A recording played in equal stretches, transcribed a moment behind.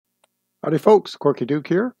Howdy folks, Corky Duke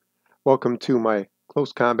here. Welcome to my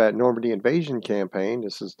Close Combat Normandy Invasion campaign.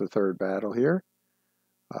 This is the third battle here.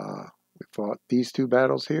 We fought these two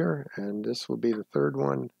battles here, and this will be the third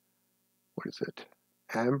one. What is it?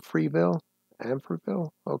 Amfreville?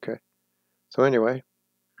 Amfreville? Okay. So anyway,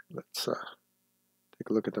 let's take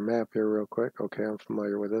a look at the map here real quick. Okay, I'm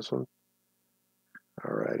familiar with this one.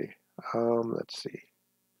 Alrighty. Let's see.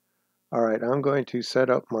 Alright, I'm going to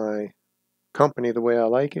set up my company the way I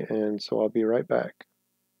like it, and so I'll be right back.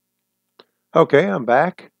 Okay, I'm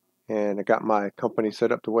back, and I got my company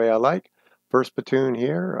set up the way I like. First platoon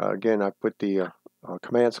here. Again, I put the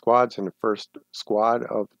command squads in the first squad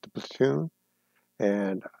of the platoon,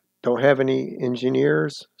 and don't have any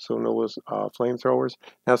engineers, so no flamethrowers.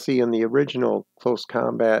 Now, see, in the original Close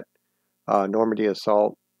Combat Normandy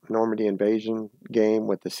Assault, Normandy Invasion game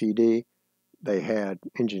with the CD, they had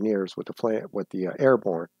engineers with the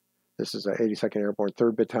Airborne. This is the 82nd Airborne,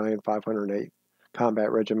 3rd Battalion, 508th Combat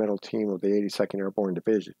Regimental Team of the 82nd Airborne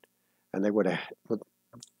Division, and they would have.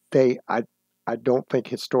 I don't think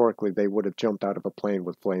historically they would have jumped out of a plane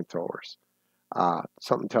with flamethrowers.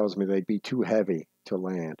 Something tells me they'd be too heavy to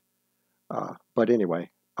land. But anyway,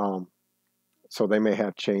 so they may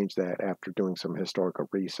have changed that after doing some historical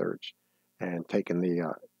research and taking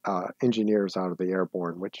the engineers out of the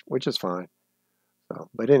airborne, which is fine.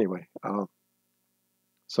 But anyway,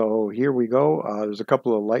 so here we go. There's a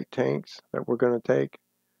couple of light tanks that we're going to take.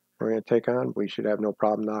 We're going to take on. We should have no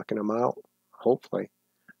problem knocking them out, hopefully,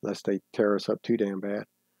 unless they tear us up too damn bad.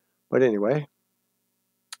 But anyway,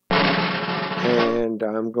 and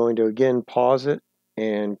I'm going to again pause it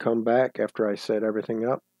and come back after I set everything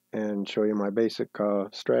up and show you my basic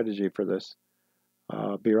strategy for this.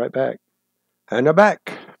 Be right back. And I'm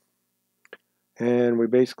back. And we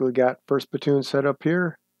basically got first platoon set up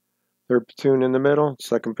here, third platoon in the middle,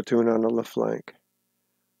 second platoon on the left flank.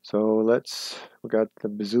 So we got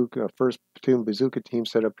the first platoon bazooka team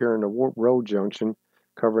set up here in the Warp Road Junction,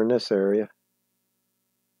 covering this area.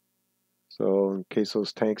 So in case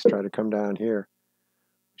those tanks try to come down here,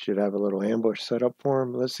 we should have a little ambush set up for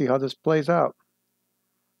them. Let's see how this plays out.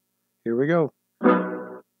 Here we go.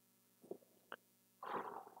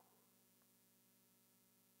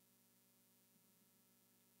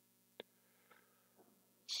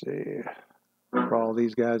 Let's see. Crawl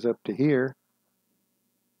these guys up to here.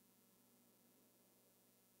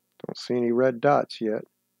 Don't see any red dots yet.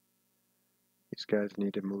 These guys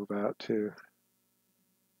need to move out too.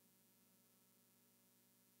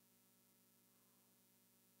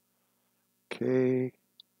 Okay.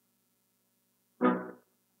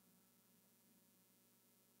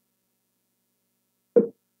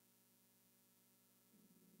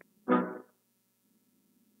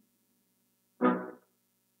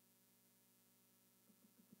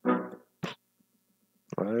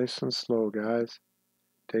 Nice and slow, guys.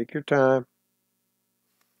 Take your time.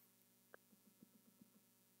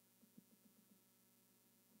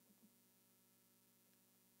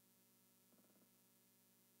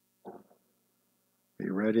 Be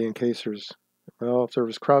ready in case there's, well, if there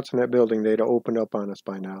was krauts in that building, they'd have opened up on us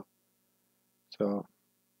by now. So,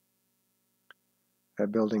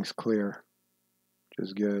 that building's clear, which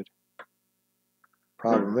is good.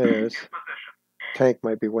 Problem is, tank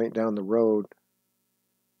might be waiting down the road.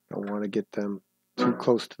 Don't want to get them too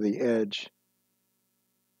close to the edge.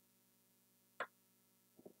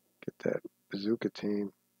 Get that bazooka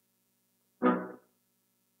team.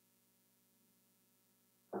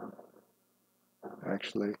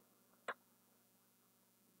 Actually,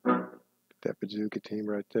 get that bazooka team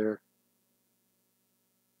right there.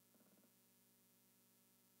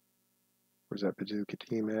 Where's that bazooka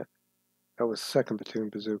team at? That was 2nd Platoon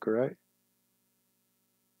bazooka, right?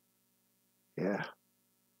 Yeah.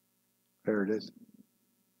 There it is.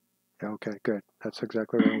 Yeah, okay, good. That's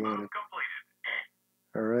exactly what I wanted.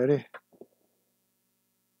 Alrighty.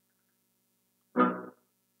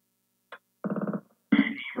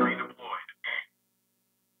 Team redeployed.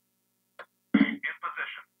 In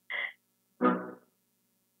position.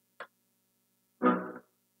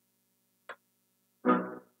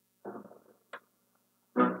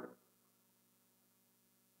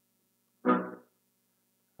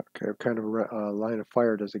 Okay, what kind of line of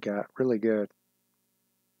fire does it got? Really good.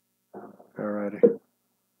 Alrighty.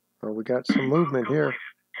 Well, we got some movement here.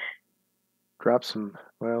 Drop some.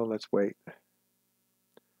 Well, let's wait.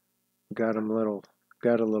 We got a little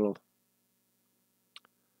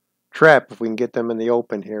trap. If we can get them in the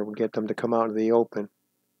open here, we'll get them to come out in the open.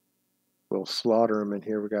 We'll slaughter them in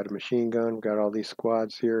here. We got a machine gun. We got all these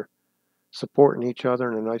squads here supporting each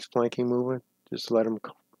other in a nice flanking movement. Just let them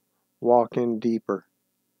walk in deeper.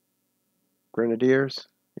 Grenadiers,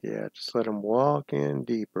 Yeah, just let them walk in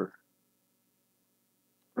deeper.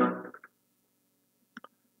 Move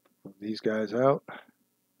these guys out.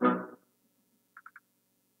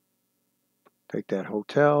 Take that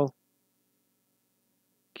hotel.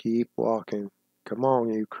 Keep walking. Come on,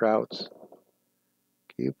 you Krauts.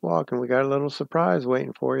 Keep walking. We got a little surprise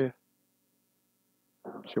waiting for you.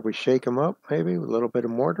 Should we shake them up, maybe, with a little bit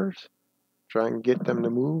of mortars? Try and get them to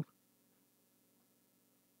move.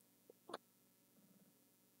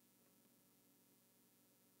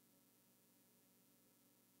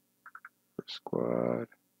 First squad.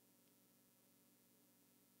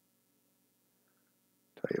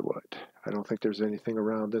 Tell you what, I don't think there's anything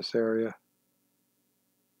around this area.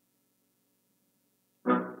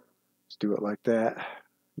 Let's do it like that.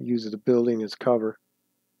 Use the building as cover.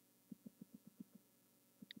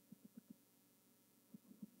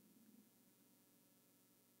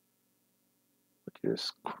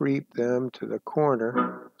 Just creep them to the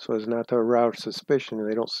corner so as not to arouse suspicion and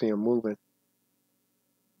they don't see them moving.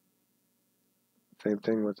 Same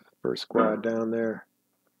thing with the first squad down there.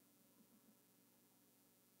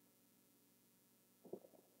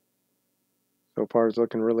 So far it's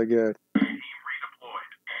looking really good. Team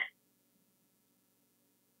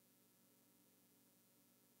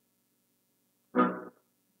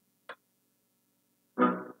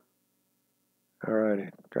redeployed. Alrighty,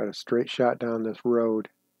 got a straight shot down this road.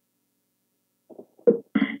 In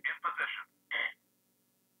position.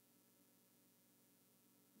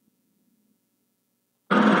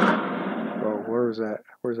 Oh, where's that?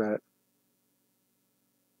 Where's that?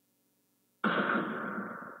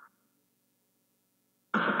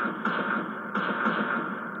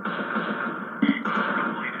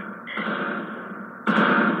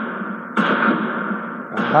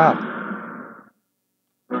 Aha!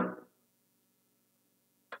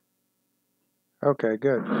 Okay,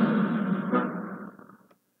 good.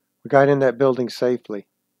 We got in that building safely.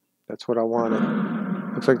 That's what I wanted.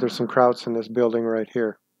 Looks like there's some Krauts in this building right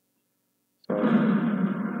here. So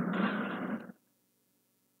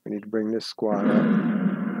we need to bring this squad up.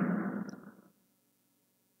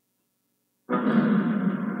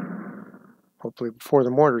 Hopefully before the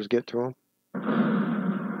mortars get to them.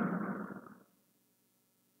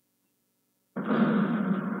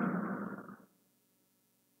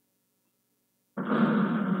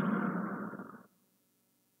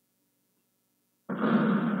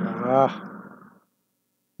 Ah,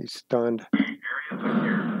 he's stunned.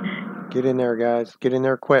 Get in there, guys. Get in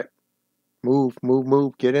there quick. Move, move,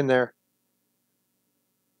 move. Get in there.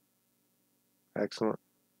 Excellent.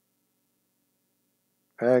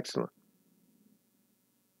 Excellent.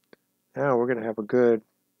 Now we're going to have a good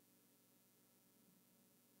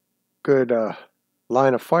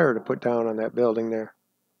line of fire to put down on that building there.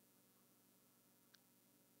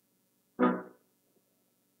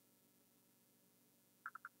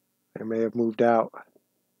 They may have moved out.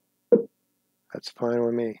 That's fine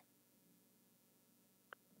with me.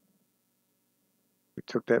 We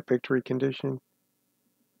took that victory condition.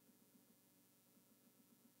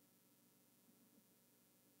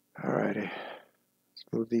 Alrighty. Let's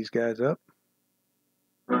move these guys up.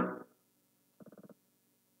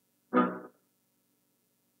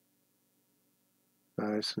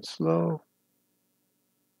 Nice and slow.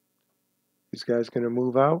 These guys gonna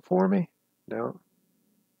move out for me? No.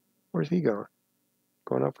 Where's he going?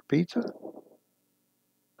 Going up for pizza?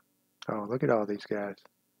 Oh, look at all these guys.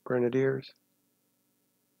 Grenadiers.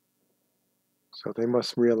 So they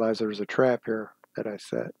must realize there's a trap here that I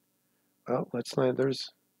set. Well, let's land.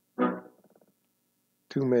 There's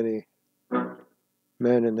too many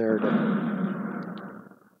men in there to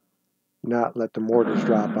not let the mortars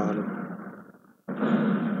drop on them.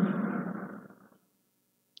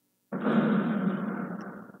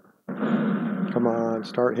 Come on,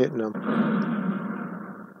 start hitting them.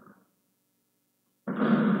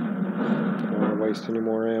 Don't want to waste any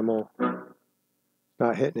more ammo.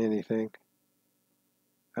 Not hitting anything.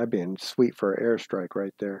 That'd be sweet for an airstrike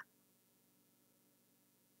right there.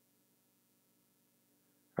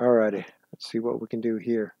 Alrighty, let's see what we can do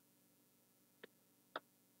here.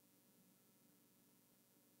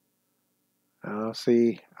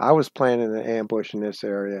 See, I was planning an ambush in this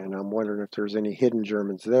area, and I'm wondering if there's any hidden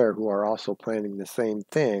Germans there who are also planning the same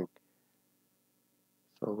thing.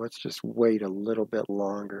 So let's just wait a little bit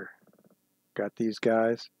longer. Got these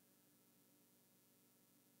guys.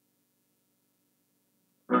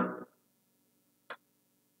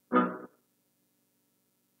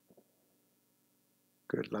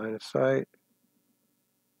 Good line of sight.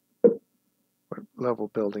 What level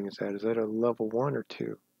building is that? Is that a level 1 or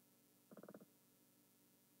 2?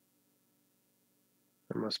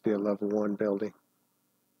 It must be a level 1 building.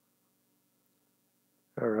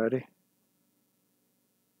 Alrighty.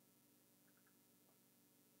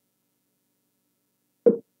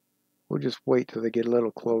 We'll just wait till they get a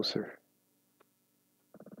little closer.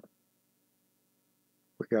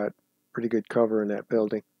 We got pretty good cover in that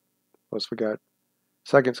building. Plus we got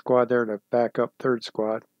second squad there to back up third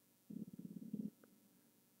squad.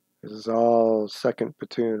 This is all second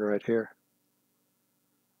platoon right here.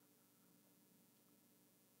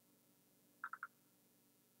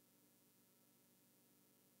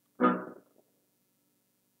 In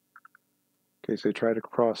case they try to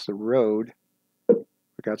cross the road. We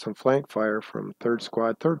got some flank fire from third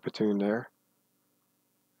squad, third platoon there.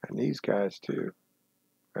 And these guys too.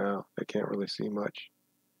 Well, they can't really see much.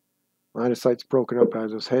 Line of sight's broken up by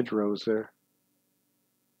those hedgerows there.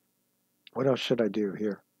 What else should I do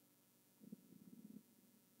here?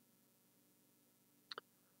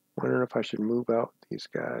 Wondering if I should move out these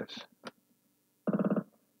guys.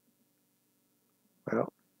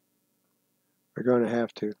 Well, we're going to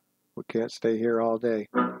have to. We can't stay here all day.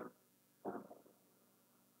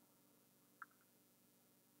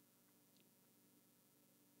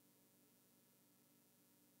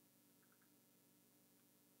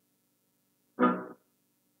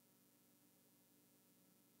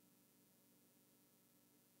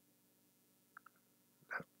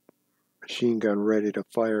 Machine gun ready to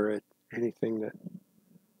fire at anything that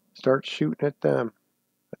starts shooting at them,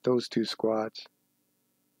 at those two squads.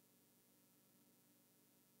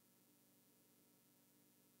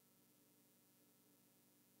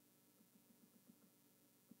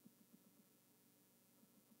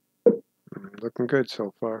 Looking good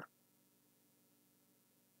so far.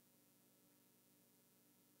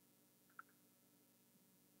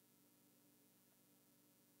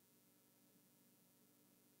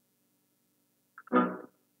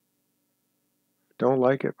 Don't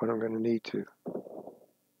like it, but I'm going to need to.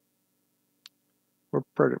 We're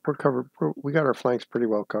covered. We got our flanks pretty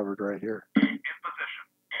well covered right here. In position.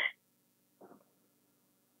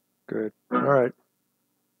 Good. All right.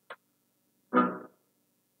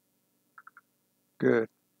 Good.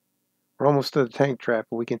 We're almost to the tank trap,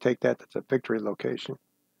 but we can take that. That's a victory location.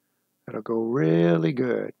 That'll go really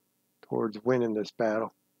good towards winning this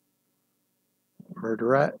battle.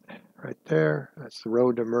 Murderette, right there. That's the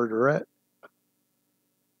road to Murderette.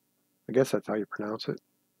 I guess that's how you pronounce it.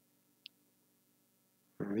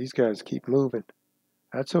 And these guys keep moving.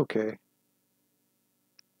 That's okay.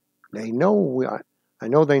 They know I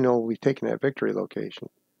know they know we've taken that victory location.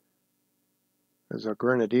 There's our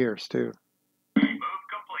grenadiers too. Move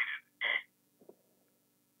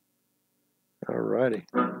completed.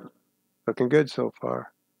 Alrighty. Looking good so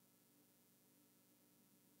far.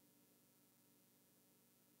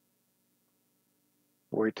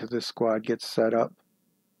 Wait till this squad gets set up.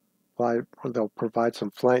 They'll provide some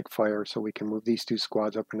flank fire so we can move these two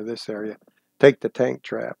squads up into this area. Take the tank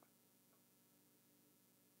trap.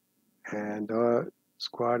 And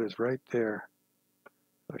squad is right there.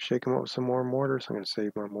 I'll shake them up with some more mortars. I'm going to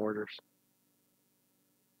save my mortars.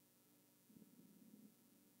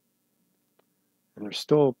 And there's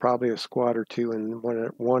still probably a squad or two in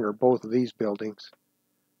one or both of these buildings.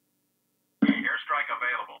 Airstrike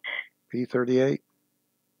available. P-38.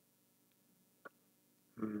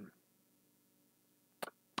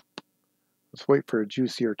 Let's wait for a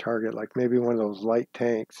juicier target, like maybe one of those light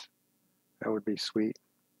tanks. That would be sweet.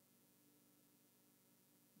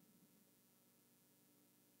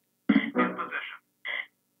 In position.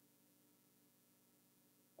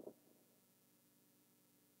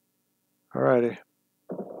 Alrighty.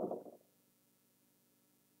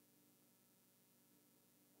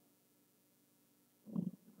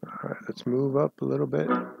 Alright, let's move up a little bit.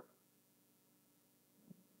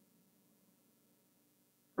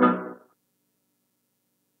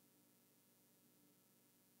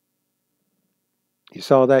 You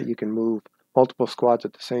saw that you can move multiple squads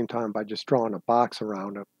at the same time by just drawing a box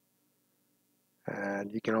around them.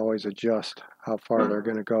 And you can always adjust how far they're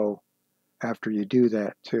going to go after you do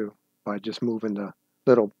that too, by just moving the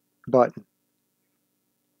little button.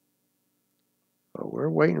 So we're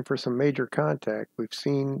waiting for some major contact. We've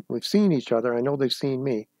seen each other. I know they've seen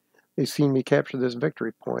me. They've seen me capture this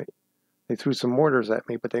victory point. They threw some mortars at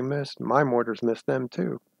me, but they missed. My mortars missed them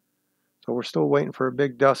too. So we're still waiting for a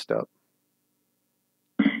big dust up.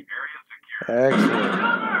 Area secure.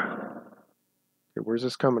 Excellent. Okay, where's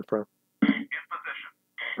this coming from? In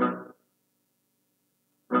position.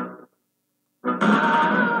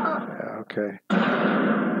 Yeah, okay.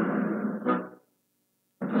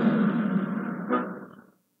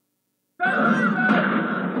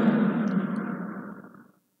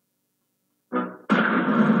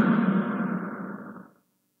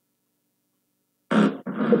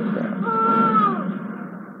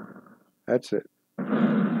 That's it. The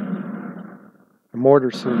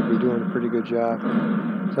mortars seem to be doing a pretty good job.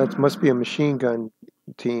 So that must be a machine gun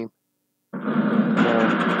team. There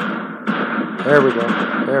we go.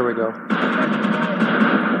 There we go.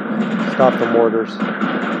 Stop the mortars.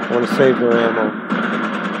 I want to save their ammo.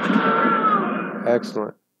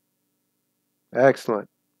 Excellent. Excellent.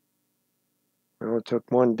 We only took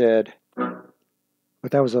one dead.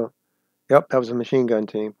 But that was a, yep, that was a machine gun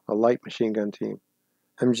team. A light machine gun team.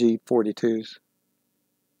 MG-42s.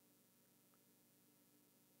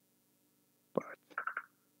 But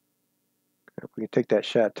if we could take that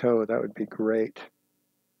chateau, that would be great.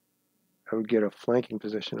 I would get a flanking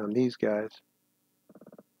position on these guys.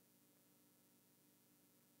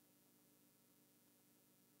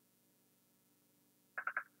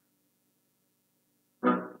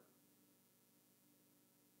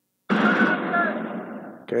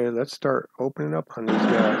 Okay, let's start opening up on these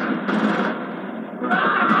guys.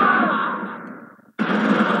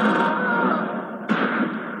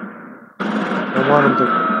 I want them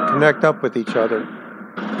to connect up with each other.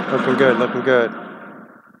 Looking good, looking good.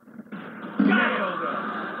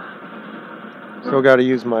 Still got to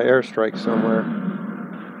use my airstrike somewhere.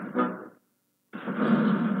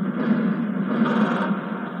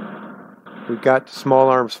 We've got the small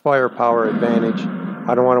arms firepower advantage.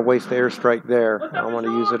 I don't want to waste the airstrike there. I want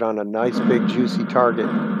to use it on a nice big juicy target.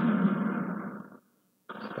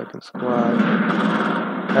 Second squad.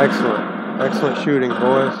 Excellent. Excellent shooting,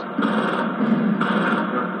 boys.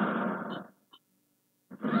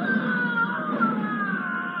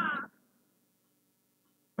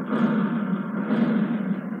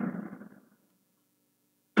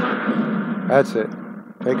 That's it.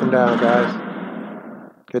 Take them down, guys.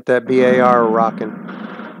 Get that BAR rocking.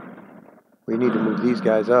 We need to move these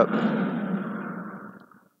guys up.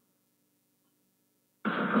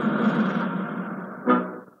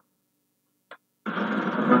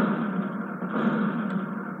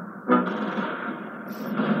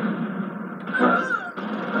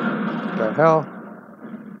 The hell?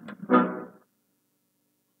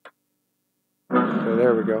 Okay,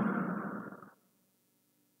 there we go.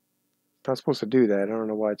 Not supposed to do that. I don't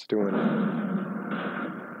know why it's doing it.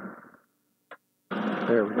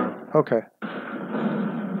 There we go. Okay.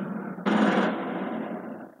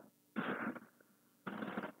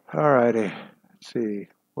 Alrighty. Let's see.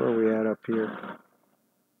 Where are we at up here?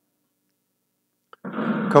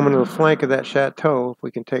 Coming to the flank of that chateau. If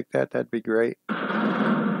we can take that, that'd be great.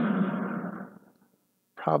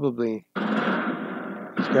 Probably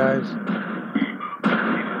these guys.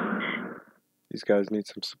 These guys need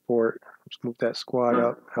some support. Let's move that squad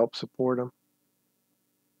up. Help support them.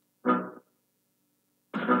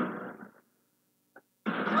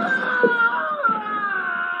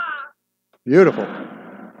 Beautiful.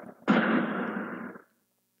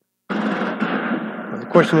 Now the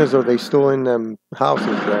question is, are they still in them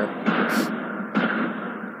houses there?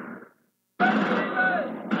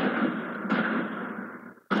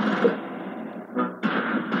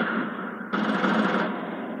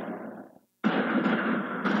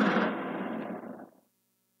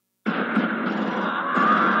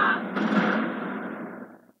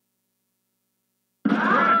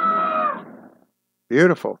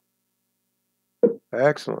 Beautiful.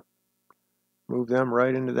 Excellent. Move them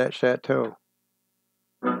right into that chateau.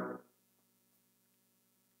 Let's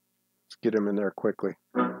get them in there quickly.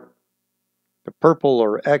 The purple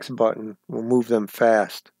or X button will move them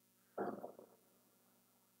fast.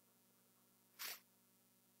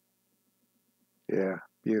 Yeah,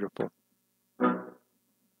 beautiful. And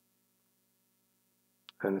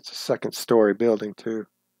it's a second story building too.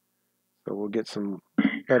 So we'll get some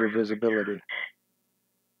better visibility.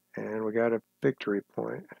 And we got a victory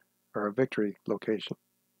point, or a victory location.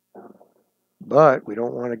 But we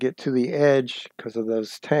don't want to get to the edge because of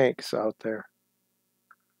those tanks out there.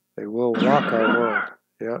 They will rock our world.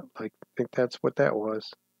 Yeah, I think that's what that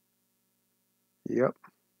was. Yep,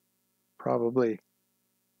 probably.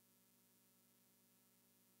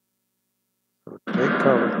 So take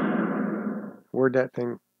cover. Where's that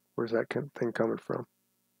thing coming from?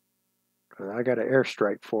 I got an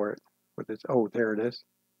airstrike for it. With this, oh, there it is.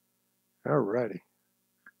 Alrighty.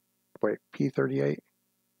 Wait, P-38? Is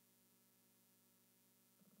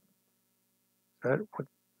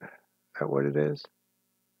that what it is?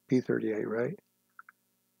 P-38, right?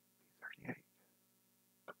 P-38.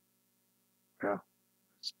 Yeah,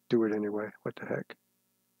 let's do it anyway. What the heck?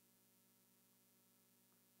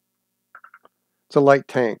 It's a light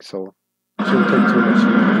tank, so it shouldn't take too much.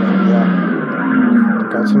 Yeah.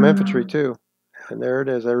 Got some infantry too. And there it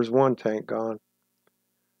is. There's one tank gone.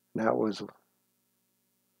 And that was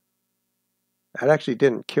That actually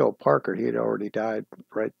didn't kill Parker. He had already died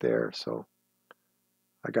right there, so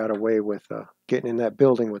I got away with getting in that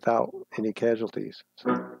building without any casualties. So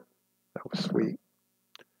that was sweet.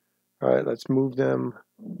 All right, let's move them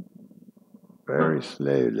very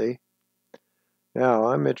slowly. Now,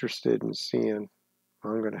 I'm interested in seeing,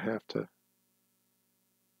 I'm going to have to,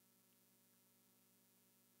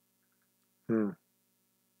 In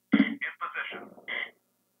position.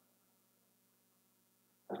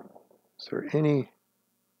 Is there any,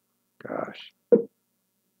 gosh,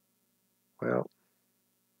 well,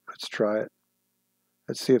 let's try it.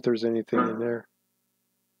 Let's see if there's anything in there.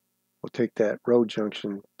 We'll take that road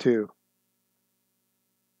junction too.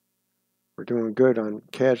 We're doing good on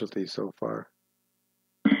casualties so far.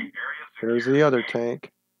 Here's the other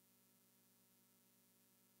tank.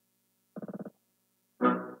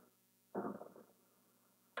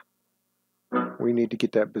 We need to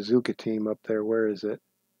get that bazooka team up there. Where is it?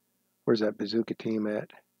 Where's that bazooka team at?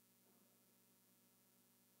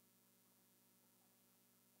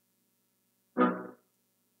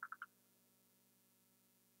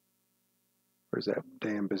 Where's that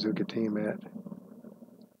damn bazooka team at?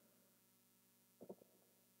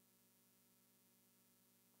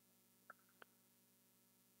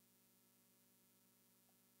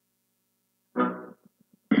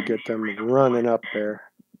 Get them running up there.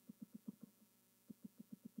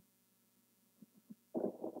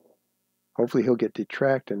 Hopefully he'll get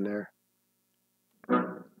detract in there.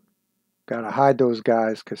 Gotta hide those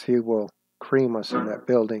guys because he will cream us in that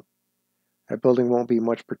building. That building won't be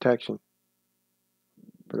much protection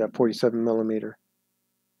for that 47 millimeter.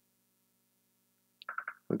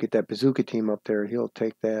 We'll get that bazooka team up there. He'll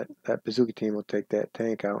take that. That bazooka team will take that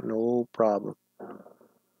tank out. No problem.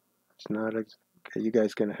 It's not a, okay. You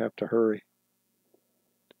guys gonna have to hurry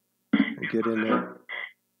and get in there.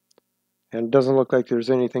 And it doesn't look like there's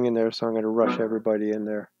anything in there, so I'm gonna rush everybody in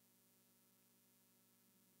there.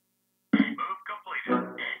 Move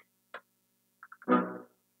completed.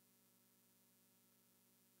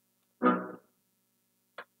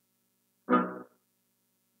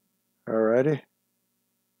 Alrighty.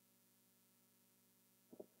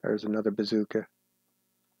 There's another bazooka.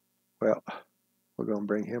 Well, we're gonna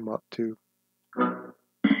bring him up too. Team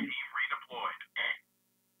redeployed.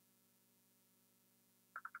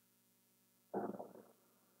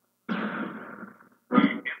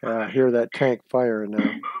 I hear that tank firing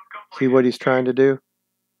now. See what he's trying to do?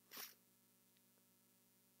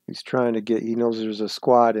 He's trying to get, he knows there's a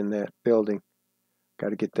squad in that building. Got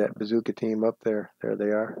to get that bazooka team up there. There they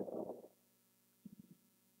are.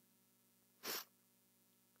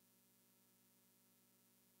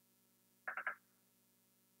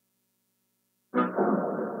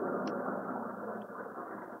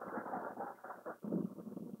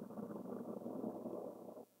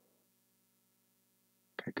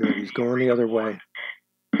 Okay, good. He's going the other way.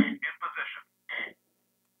 In position.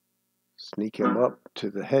 Sneak him up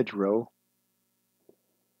to the hedgerow.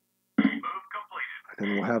 Move completed. And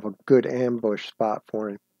then we'll have a good ambush spot for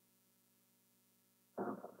him.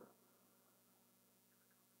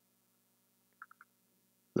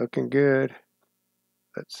 Looking good.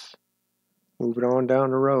 Let's move it on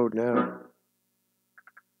down the road now.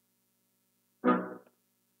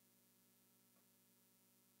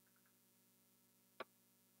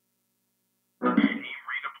 Team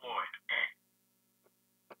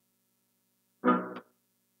redeployed.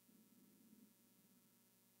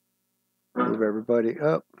 Move everybody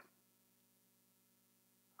up.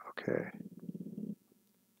 Okay.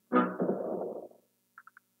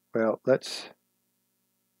 Well, let's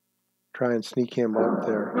try and sneak him up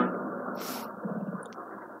there.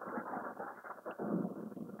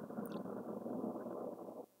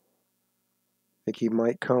 Think he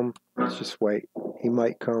might come. Let's just wait. He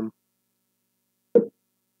might come.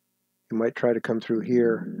 He might try to come through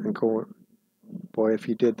here and go. Boy, if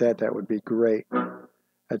he did that, that would be great.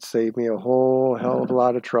 That'd save me a whole hell of a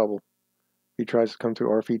lot of trouble. If he tries to come through,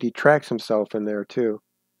 or if he detracts himself in there too.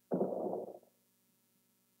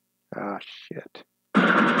 Ah, shit.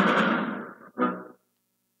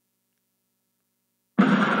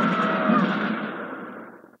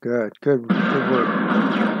 Good work.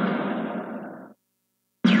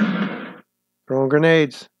 Throwing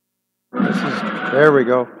grenades. There we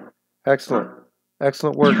go. Excellent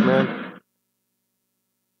work, man.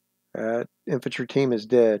 That infantry team is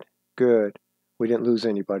dead. Good. We didn't lose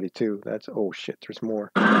anybody too. That's, oh shit, there's more.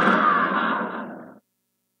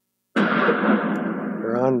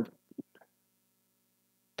 They're on.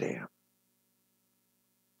 Damn.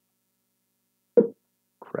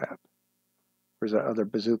 Crap. Where's that other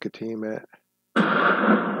bazooka team at?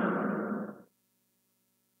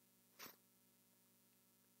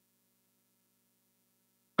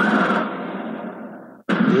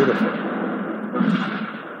 Beautiful.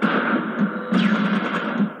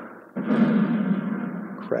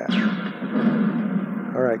 Crap.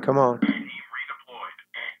 All right, come on. Team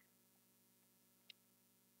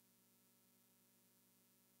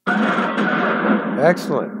redeployed.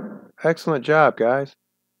 Excellent. Excellent job, guys.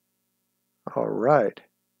 All right.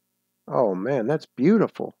 Oh, man, that's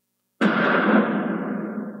beautiful.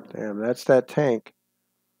 Damn, that's that tank.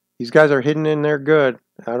 These guys are hidden in there good.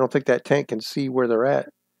 I don't think that tank can see where they're at.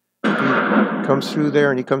 If he comes through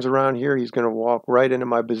there and he comes around here, he's going to walk right into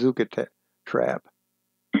my bazooka trap.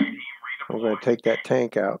 Team I'm going to take that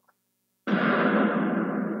tank out.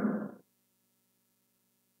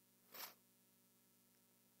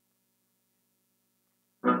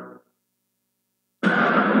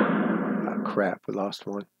 Ah, crap, we lost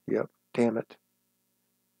one. Yep, damn it.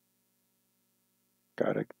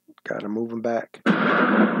 Gotta move him back.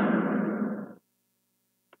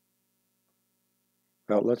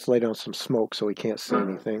 Well, let's lay down some smoke so he can't see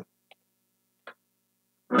anything.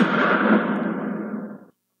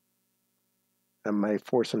 That might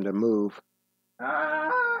force him to move.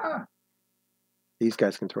 These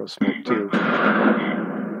guys can throw smoke too.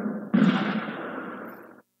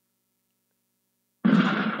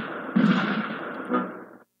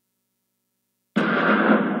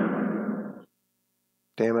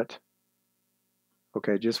 Damn it.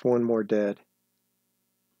 Okay, just one more dead.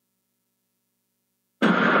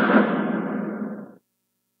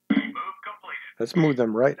 Let's move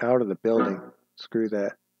them right out of the building. Screw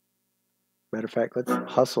that. Matter of fact, let's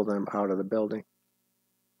hustle them out of the building.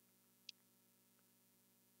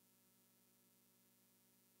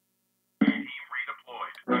 Team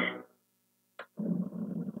redeployed.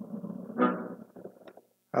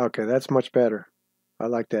 Okay, that's much better. I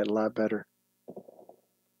like that a lot better.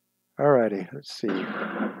 Alrighty, let's see. Let's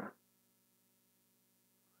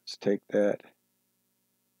take that.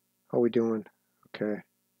 How are we doing? Okay.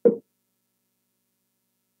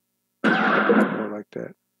 More like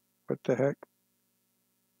that. What the heck?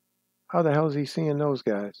 How the hell is he seeing those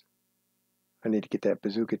guys? I need to get that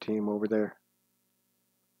bazooka team over there.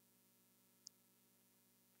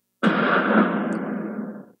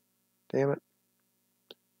 Damn it.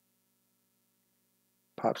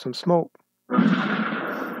 Pop some smoke.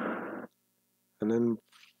 And then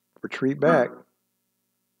retreat back.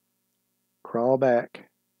 Crawl back.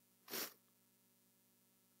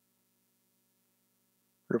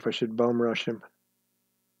 Or if I should bum rush him.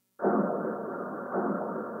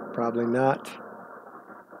 Probably not.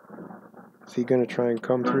 Is he going to try and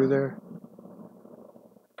come through there?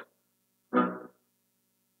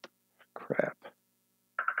 Crap.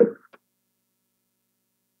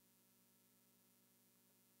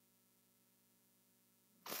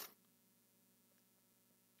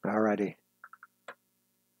 Alrighty.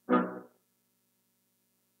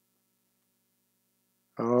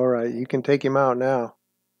 Alright, you can take him out now.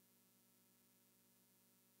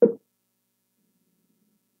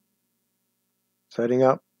 Setting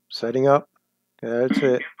up. Setting up. That's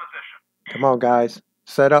it. Come on, guys.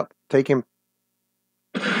 Set up. Take him.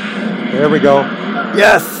 There we go.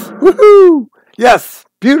 Yes! Woohoo! Yes!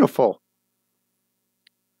 Beautiful.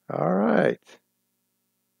 Alright.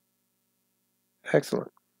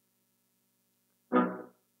 Excellent.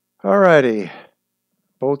 Alrighty.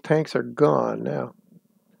 Both tanks are gone now.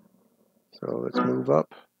 So let's move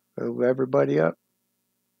up. Move everybody up.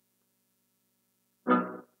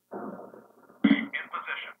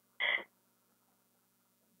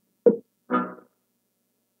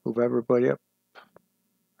 Move everybody up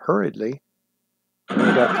hurriedly. We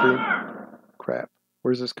got 3. Crap.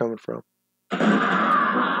 Where's this coming from?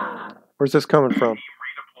 Where's this coming from?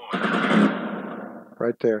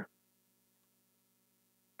 Right there.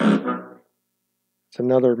 It's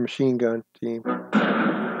another machine gun team.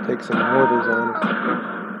 Take some mortars on us.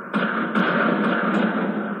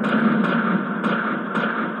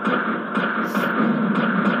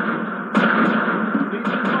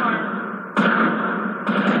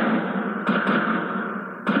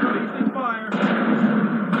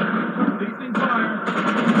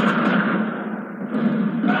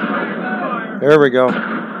 There we go.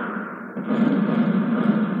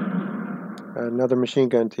 Another machine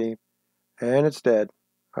gun team. And it's dead.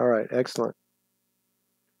 Alright, excellent.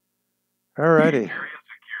 Alrighty.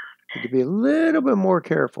 Need to be a little bit more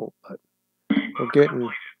careful, but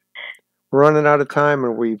we're running out of time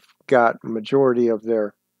and we've got majority of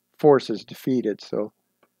their forces defeated, so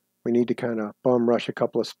we need to kind of bum rush a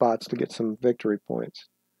couple of spots to get some victory points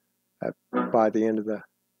by the end of the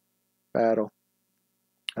battle.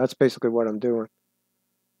 That's basically what I'm doing.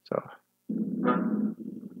 So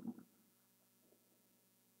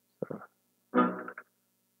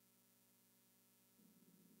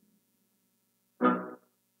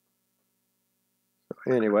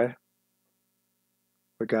anyway,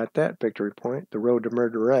 we got that victory point, the road to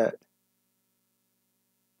Murderette.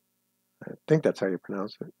 I think that's how you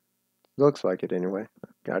pronounce it. Looks like it anyway.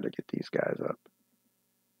 Got to get these guys up.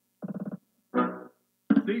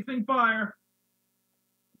 Ceasing fire.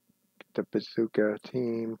 Get the bazooka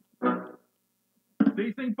team.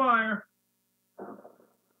 Ceasing fire.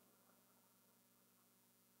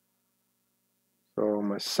 So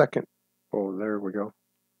my second, oh, there we go.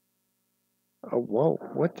 Oh, whoa,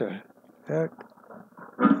 what the heck?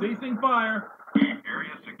 Ceasing fire.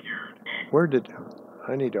 Area secured. Where did,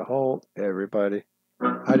 I need to halt, everybody.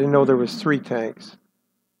 I didn't know there was 3 tanks.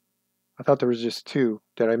 I thought there was just 2.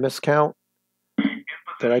 Did I miscount?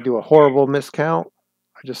 Did I do a horrible miscount?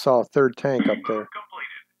 I just saw a 3rd tank up there.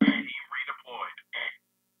 Completed. Team redeployed.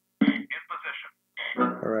 In position.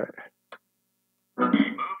 All right.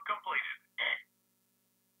 Move completed.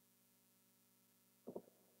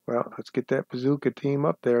 Well, let's get that bazooka team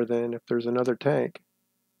up there then if there's another tank.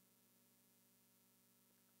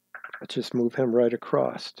 Let's just move him right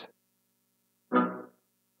across.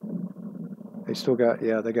 They still got,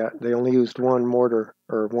 yeah, they only used 1 mortar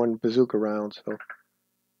or 1 bazooka round, so.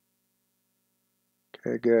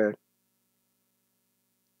 Okay, good.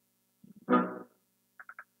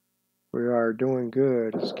 We are doing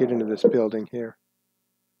good. Let's get into this building here.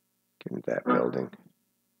 Get into that building.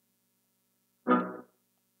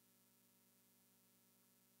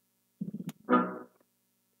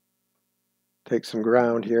 Take some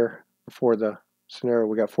ground here before the scenario.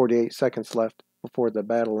 We got 48 seconds left before the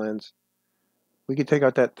battle ends. We could take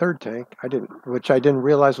out that 3rd tank. Which I didn't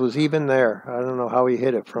realize was even there. I don't know how he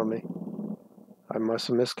hit it from me. I must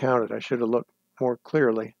have miscounted. I should have looked more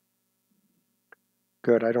clearly.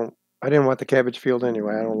 Good. I didn't want the cabbage field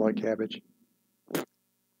anyway. I don't like cabbage.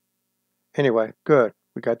 Anyway, good.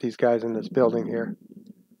 We got these guys in this building here.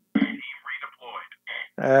 Team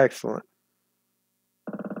redeployed. Excellent.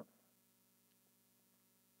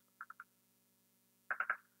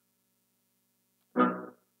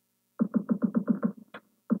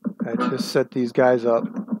 I just set these guys up.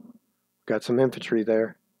 Got some infantry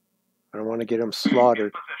there. I don't want to get them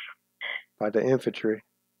slaughtered by the infantry.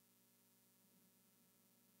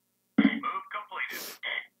 Move completed.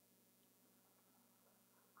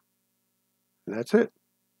 And that's it.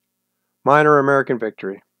 Minor American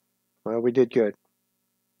victory. Well, we did good.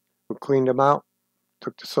 We cleaned them out.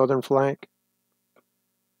 Took the southern flank.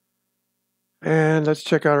 And let's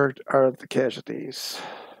check out the casualties.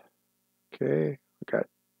 Okay, we got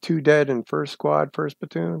 2 dead in 1st squad, 1st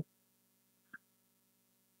platoon.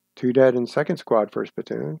 2 dead in 2nd squad, 1st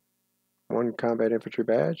platoon. 1 combat infantry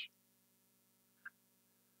badge.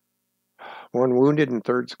 1 wounded in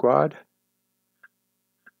 3rd squad.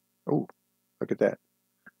 Oh, look at that.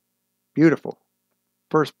 Beautiful.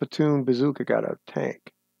 1st platoon bazooka got a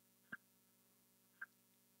tank.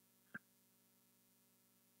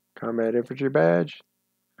 Combat infantry badge.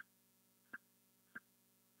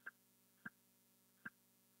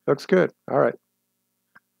 Looks good. All right.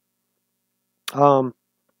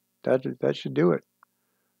 That should do it.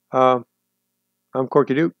 I'm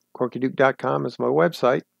Corky Duke. CorkyDuke.com is my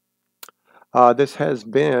website. This has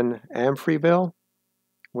been Amfreville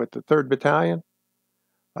with the 3rd Battalion.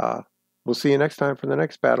 We'll see you next time for the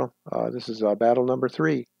next battle. This is battle number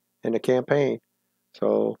 3 in the campaign.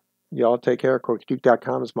 So y'all take care.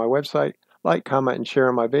 CorkyDuke.com is my website. Like, comment, and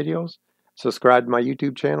share my videos. Subscribe to my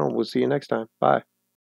YouTube channel. We'll see you next time. Bye.